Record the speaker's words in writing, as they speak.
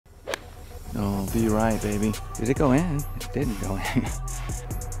Oh, be right, baby. Did it go in? It didn't go in.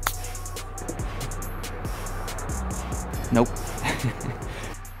 Nope.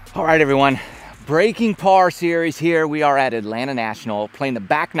 All right, everyone. Breaking par series here. We are at Atlanta National, playing the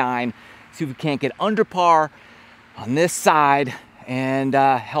back nine. See if we can't get under par on this side and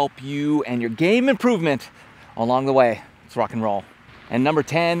help you and your game improvement along the way. Let's rock and roll. And number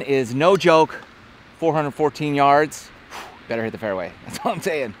 10 is no joke, 414 yards. Better hit the fairway. That's all I'm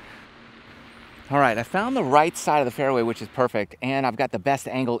saying. All right, I found the right side of the fairway, which is perfect, and I've got the best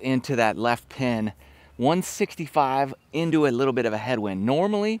angle into that left pin. 165 into a little bit of a headwind.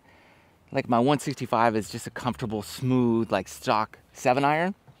 Normally, like my 165 is just a comfortable, smooth, like stock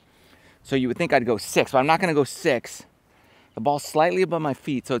 7-iron. So you would think I'd go 6, but I'm not gonna go 6. The ball's slightly above my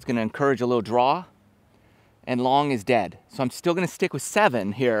feet, so it's gonna encourage a little draw, and long is dead. So I'm still gonna stick with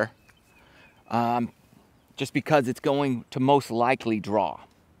 7 here, just because it's going to most likely draw.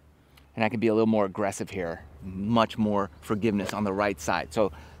 And I can be a little more aggressive here, much more forgiveness on the right side.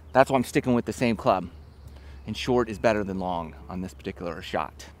 So that's why I'm sticking with the same club. And short is better than long on this particular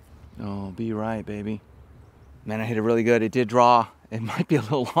shot. Oh, be right, baby. Man, I hit it really good. It did draw. It might be a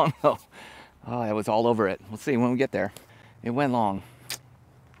little long though. Oh, I was all over it. We'll see when we get there. It went long.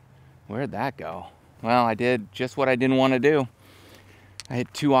 Where'd that go? Well, I did just what I didn't want to do. I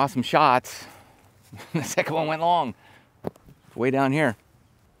hit 2 awesome shots. The second one went long. It's way down here.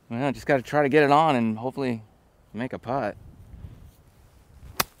 Well, I just got to try to get it on and hopefully make a putt.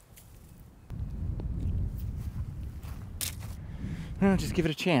 Well, just give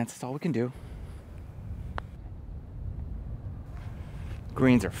it a chance. That's all we can do.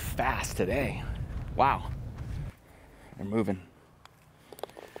 Greens are fast today. Wow. They're moving.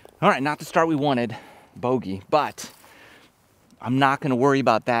 All right, not the start we wanted, bogey, but I'm not going to worry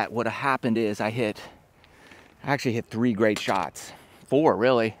about that. What happened is I actually hit 3 great shots. 4,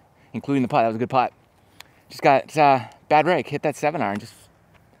 really, including the putt. That was a good putt. Just got bad rake. Hit that 7-iron. Just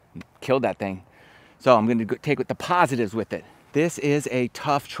killed that thing. So I'm going to take the positives with it. This is a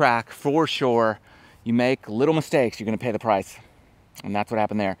tough track for sure. You make little mistakes, you're going to pay the price. And that's what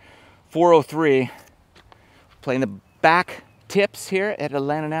happened there. 403. Playing the back tips here at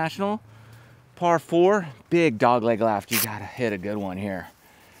Atlanta National. Par 4. Big dog leg left. You got to hit a good one here.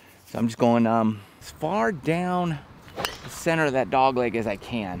 So I'm just going as far down the center of that dog leg as I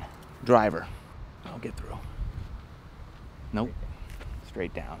can. Driver. I'll get through. Nope.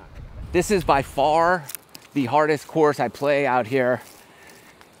 Straight down. This is by far the hardest course I play out here.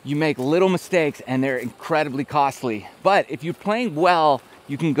 You make little mistakes and they're incredibly costly. But if you're playing well,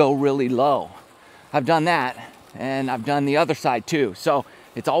 you can go really low. I've done that, and I've done the other side too. So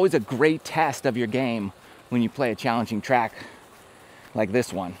it's always a great test of your game when you play a challenging track like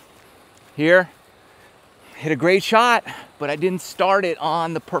this one. Here, hit a great shot, but I didn't start it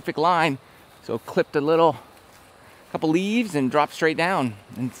on the perfect line. So clipped a couple leaves and dropped straight down.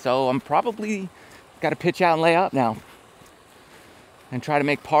 And so I'm probably got to pitch out and lay up now and try to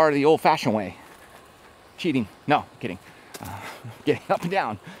make par the old-fashioned way. Cheating. No, kidding. Getting up and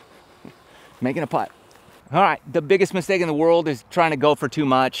down. Making a putt. All right, the biggest mistake in the world is trying to go for too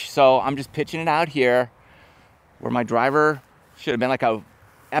much. So I'm just pitching it out here where my driver should have been, like a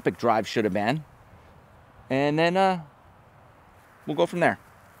epic drive should have been. And then we'll go from there.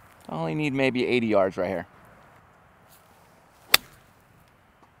 I only need maybe 80 yards right here.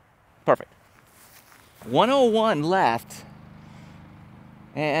 Perfect. 101 left.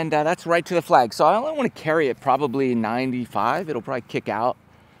 And that's right to the flag. So I only want to carry it probably 95. It'll probably kick out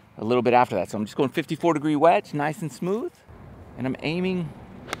a little bit after that. So I'm just going 54-degree wedge, nice and smooth. And I'm aiming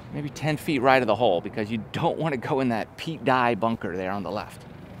maybe 10 feet right of the hole because you don't want to go in that Pete Dye bunker there on the left.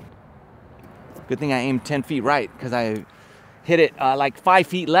 Good thing I aimed 10 feet right because I hit it like 5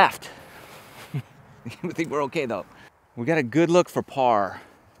 feet left. I think we're okay though. We got a good look for par.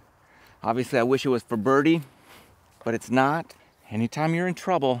 Obviously I wish it was for birdie, but it's not. Anytime you're in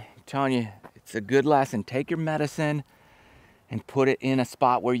trouble, I'm telling you, it's a good lesson. Take your medicine and put it in a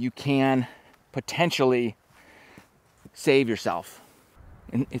spot where you can potentially save yourself.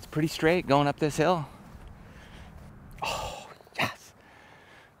 And it's pretty straight going up this hill. Oh, yes.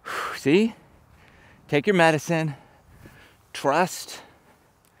 See? Take your medicine. Trust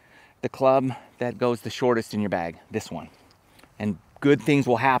the club that goes the shortest in your bag, this one. And good things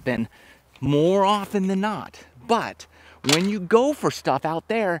will happen more often than not. But when you go for stuff out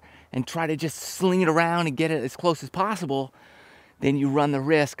there and try to just sling it around and get it as close as possible, then you run the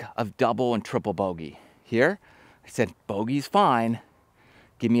risk of double and triple bogey. Here, I said, bogey's fine,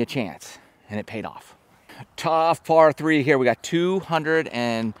 give me a chance, and it paid off. Tough par 3 here. We got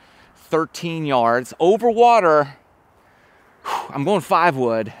 213 yards over water. I'm going 5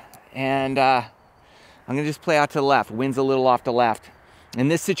 wood, and I'm gonna just play out to the left. Wind's a little off the left. In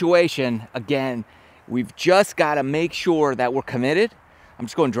this situation, again, we've just gotta make sure that we're committed. I'm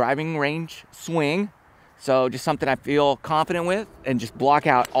just going driving range swing. So just something I feel confident with, and just block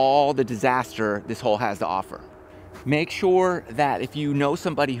out all the disaster this hole has to offer. Make sure that if you know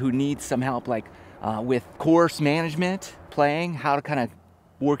somebody who needs some help, like with course management, playing, how to kind of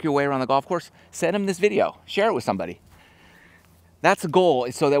work your way around the golf course, send them this video, share it with somebody. That's the goal,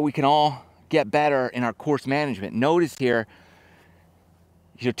 is so that we can all get better in our course management. Notice here,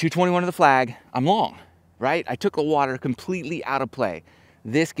 you're 221 to the flag, I'm long, right? I took the water completely out of play.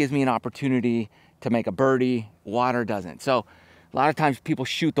 This gives me an opportunity to make a birdie, water doesn't. So a lot of times people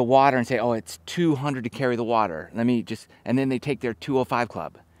shoot the water and say, oh, it's 200 to carry the water. And then they take their 205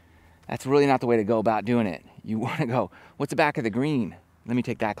 club. That's really not the way to go about doing it. You wanna go, what's the back of the green? Let me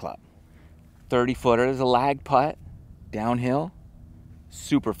take that club. 30 footer is a lag putt, downhill,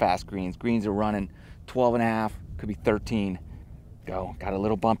 super fast greens. Greens are running 12 and a half, could be 13. Go, got a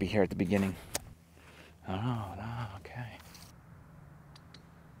little bumpy here at the beginning. Oh, no, okay.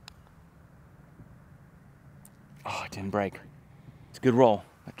 Oh, it didn't break. It's a good roll.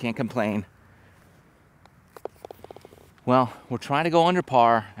 I can't complain. Well, we're trying to go under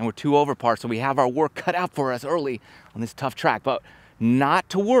par, and we're 2 over par, so we have our work cut out for us early on this tough track. But not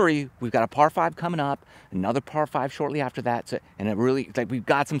to worry, we've got a par 5 coming up, another par 5 shortly after that, so, and it's like we've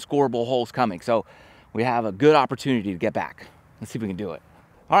got some scoreable holes coming. So we have a good opportunity to get back. Let's see if we can do it.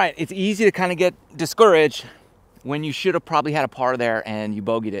 All right, it's easy to kind of get discouraged when you should have probably had a par there and you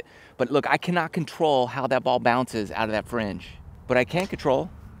bogeyed it. But look, I cannot control how that ball bounces out of that fringe, but I can control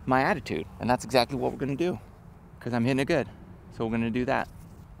my attitude, and that's exactly what we're gonna do, because I'm hitting it good. So we're gonna do that.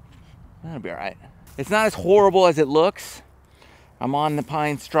 That'll be all right. It's not as horrible as it looks. I'm on the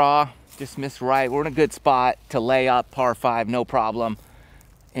pine straw, just missed right. We're in a good spot to lay up par 5, no problem.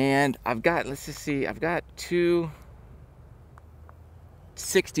 And I've got, let's just see, I've got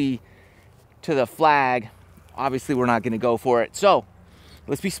 260 to the flag. Obviously, we're not gonna go for it. So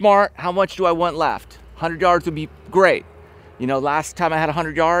let's be smart. How much do I want left? 100 yards would be great. You know, last time I had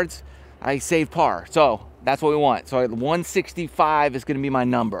 100 yards, I saved par. So that's what we want. So 165 is gonna be my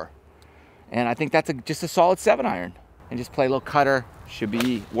number. And I think that's just a solid 7-iron. And just play a little cutter, should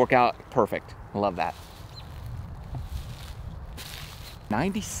work out perfect. I love that.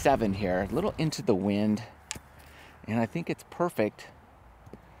 97 here, a little into the wind. And I think it's perfect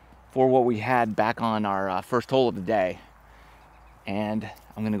for what we had back on our first hole of the day. And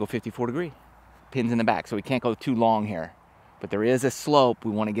I'm gonna go 54 degree. Pins in the back, so we can't go too long here. But there is a slope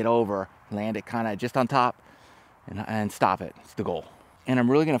we wanna get over, land it kinda just on top and stop it. It's the goal. And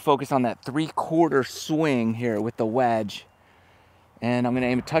I'm really gonna focus on that 3/4 swing here with the wedge. And I'm gonna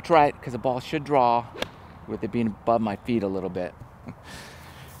aim a touch right, because the ball should draw with it being above my feet a little bit.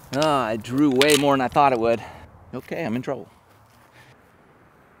 I drew way more than I thought it would. Okay, I'm in trouble.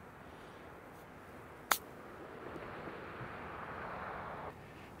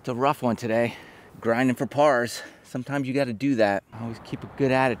 It's a rough one today, grinding for pars. Sometimes you gotta do that. Always keep a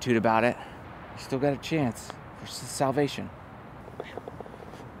good attitude about it. You still got a chance for salvation.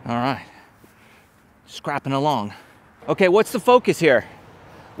 All right, scrapping along. Okay, what's the focus here?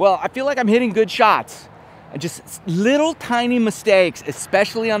 Well, I feel like I'm hitting good shots. And just little tiny mistakes,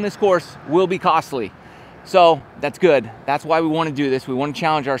 especially on this course, will be costly. So that's good. That's why we wanna do this. We wanna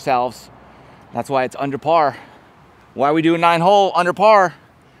challenge ourselves. That's why it's under par. Why we do a 9-hole under par?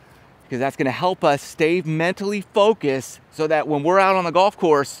 Because that's gonna help us stay mentally focused so that when we're out on the golf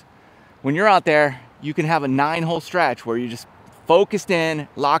course, when you're out there, you can have a 9-hole stretch where you're just focused in,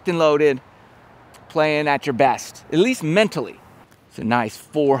 locked and loaded, playing at your best, at least mentally. It's a nice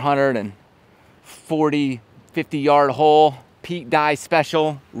 440, 50-yard hole, Pete Dye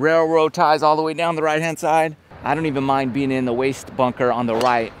special, railroad ties all the way down the right-hand side. I don't even mind being in the waist bunker on the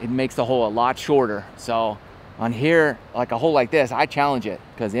right. It makes the hole a lot shorter. So on here, like a hole like this, I challenge it,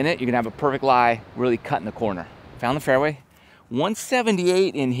 because in it, you can have a perfect lie, really cut in the corner. Found the fairway.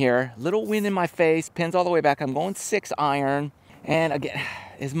 178 in here, little wind in my face, pins all the way back. I'm going 6-iron. And again,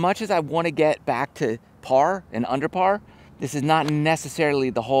 as much as I want to get back to par and under par, this is not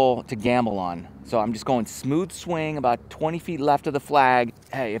necessarily the hole to gamble on. So I'm just going smooth swing, about 20 feet left of the flag.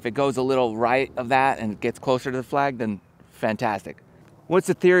 Hey, if it goes a little right of that and it gets closer to the flag, then fantastic. What's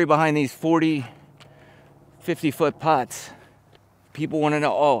the theory behind these 40, 50-foot putts? People want to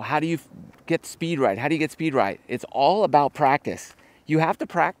know, oh, how do you get speed right? How do you get speed right? It's all about practice. You have to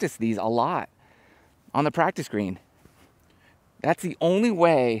practice these a lot on the practice green. That's the only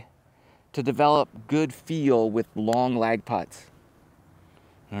way to develop good feel with long lag putts.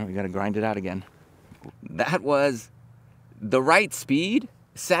 All right, we got to grind it out again. That was the right speed,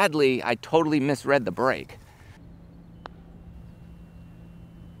 Sadly, I totally misread the break.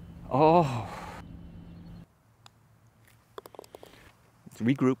 Oh. Let's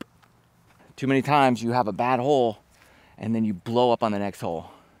regroup. Too many times you have a bad hole and then you blow up on the next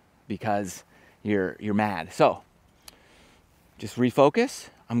hole because you're mad. So just refocus.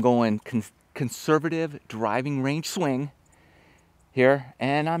 I'm going conservative driving range swing here,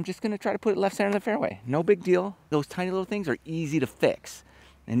 and I'm just gonna try to put it left center of the fairway. No big deal. Those tiny little things are easy to fix.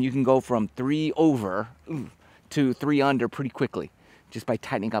 And you can go from 3 over to 3 under pretty quickly just by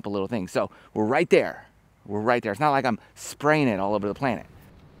tightening up a little thing. So we're right there. We're right there. It's not like I'm spraying it all over the planet.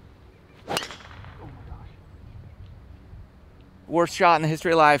 Oh my gosh. Worst shot in the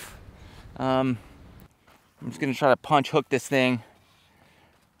history of life. I'm just gonna try to punch hook this thing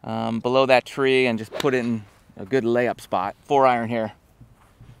below that tree and just put it in a good layup spot. 4-iron here.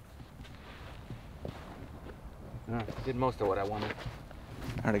 Did most of what I wanted.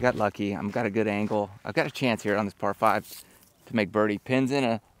 All right, I got lucky. I've got a good angle. I've got a chance here on this par 5 to make birdie. Pins in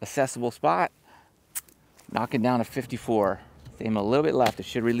a accessible spot. Knock it down to 54. Aim a little bit left. It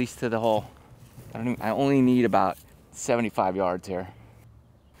should release to the hole. I only need about 75 yards here.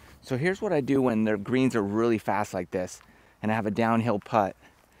 So here's what I do when the greens are really fast like this and I have a downhill putt.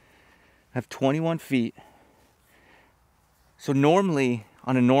 I have 21 feet. So normally,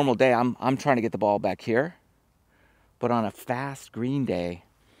 on a normal day, I'm trying to get the ball back here. But on a fast green day,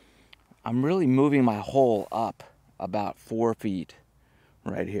 I'm really moving my hole up about 4 feet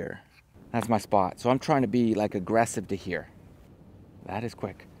right here. That's my spot. So I'm trying to be like aggressive to here. That is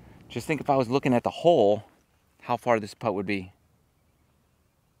quick. Just think if I was looking at the hole, how far this putt would be.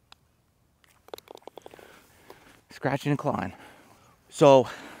 Scratching and clawing. So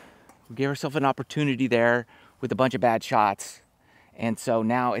we gave ourselves an opportunity there with a bunch of bad shots. And so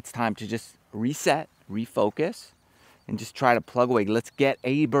now it's time to just reset, refocus, and just try to plug away. Let's get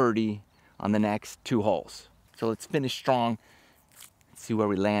a birdie on the next 2 holes. So let's finish strong. Let's see where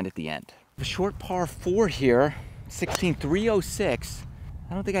we land at the end. A short par 4 here, 16-306.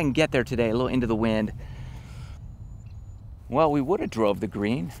 I don't think I can get there today, a little into the wind. Well, we would have drove the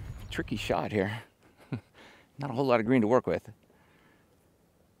green. Tricky shot here. Not a whole lot of green to work with.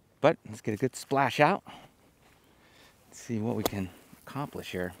 But let's get a good splash out. Let's see what we can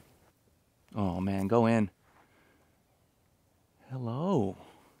accomplish here. Oh man, go in. Hello.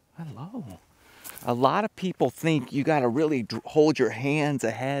 Hello. A lot of people think you got to really hold your hands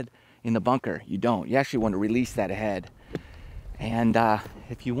ahead in the bunker. You don't. You actually want to release that ahead. And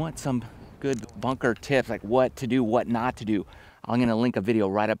if you want some good bunker tips, like what to do, what not to do, I'm going to link a video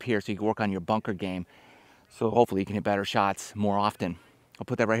right up here so you can work on your bunker game. So hopefully you can hit better shots more often. I'll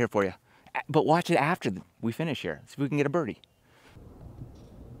put that right here for you. But watch it after we finish here. See if we can get a birdie.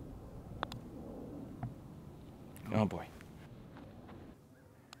 Oh boy.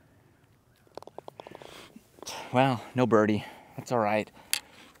 Well, no birdie. That's all right.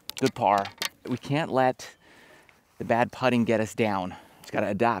 Good par. We can't let the bad putting get us down. Just got to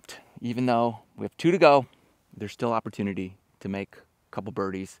adapt. Even though we have 2 to go, there's still opportunity to make a couple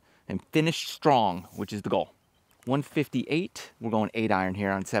birdies and finish strong, which is the goal. 158. We're going 8-iron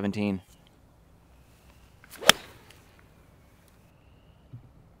here on 17.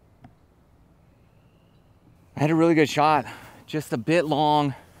 I had a really good shot, just a bit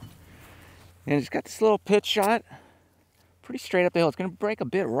long. And it's got this little pitch shot, pretty straight up the hill. It's gonna break a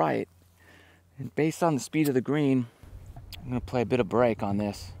bit right. And based on the speed of the green, I'm gonna play a bit of break on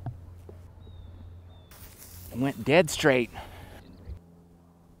this. It went dead straight.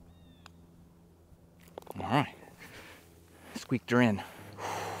 All right, squeaked her in.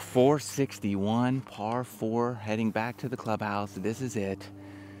 461, par 4, heading back to the clubhouse. This is it.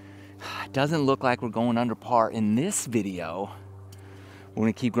 It doesn't look like we're going under par in this video. We're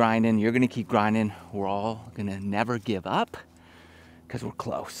gonna keep grinding. You're gonna keep grinding. We're all gonna never give up because we're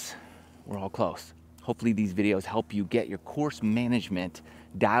close. We're all close. Hopefully these videos help you get your course management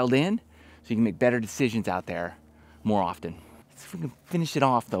dialed in so you can make better decisions out there more often. Let's see if we can finish it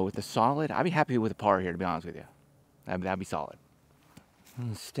off though with a solid. I'd be happy with a par here, to be honest with you. That'd be solid.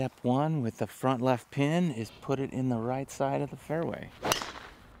 And step 1 with the front left pin is put it in the right side of the fairway.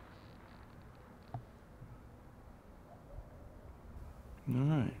 All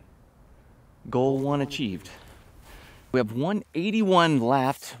right, goal 1 achieved. We have 181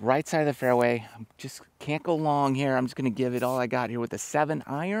 left, right side of the fairway. Just can't go long here. I'm just gonna give it all I got here with a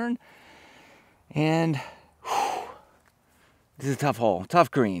 7-iron. And whew, this is a tough hole,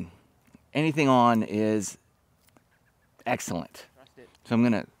 tough green. Anything on is excellent. So I'm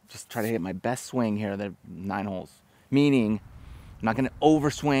gonna just try to hit my best swing here, the 9 holes. Meaning, I'm not gonna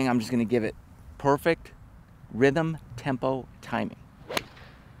overswing, I'm just gonna give it perfect rhythm, tempo, timing.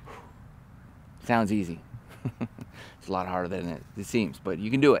 Sounds easy. It's a lot harder than it seems, but you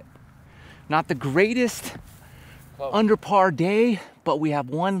can do it. Not the greatest under par day, but we have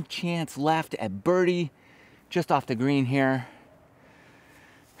one chance left at birdie just off the green here.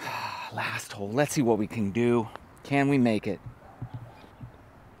 Last hole. Let's see what we can do. Can we make it?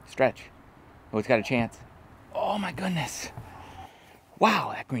 Stretch. Oh, it's got a chance. Oh my goodness.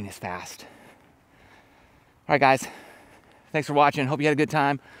 Wow, that green is fast. All right, guys. Thanks for watching. Hope you had a good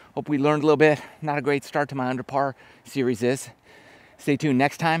time. Hope we learned a little bit. Not a great start to my under par series is. Stay tuned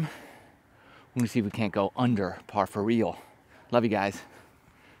next time. We're gonna see if we can't go under par for real. Love you guys.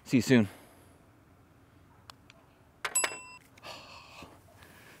 See you soon.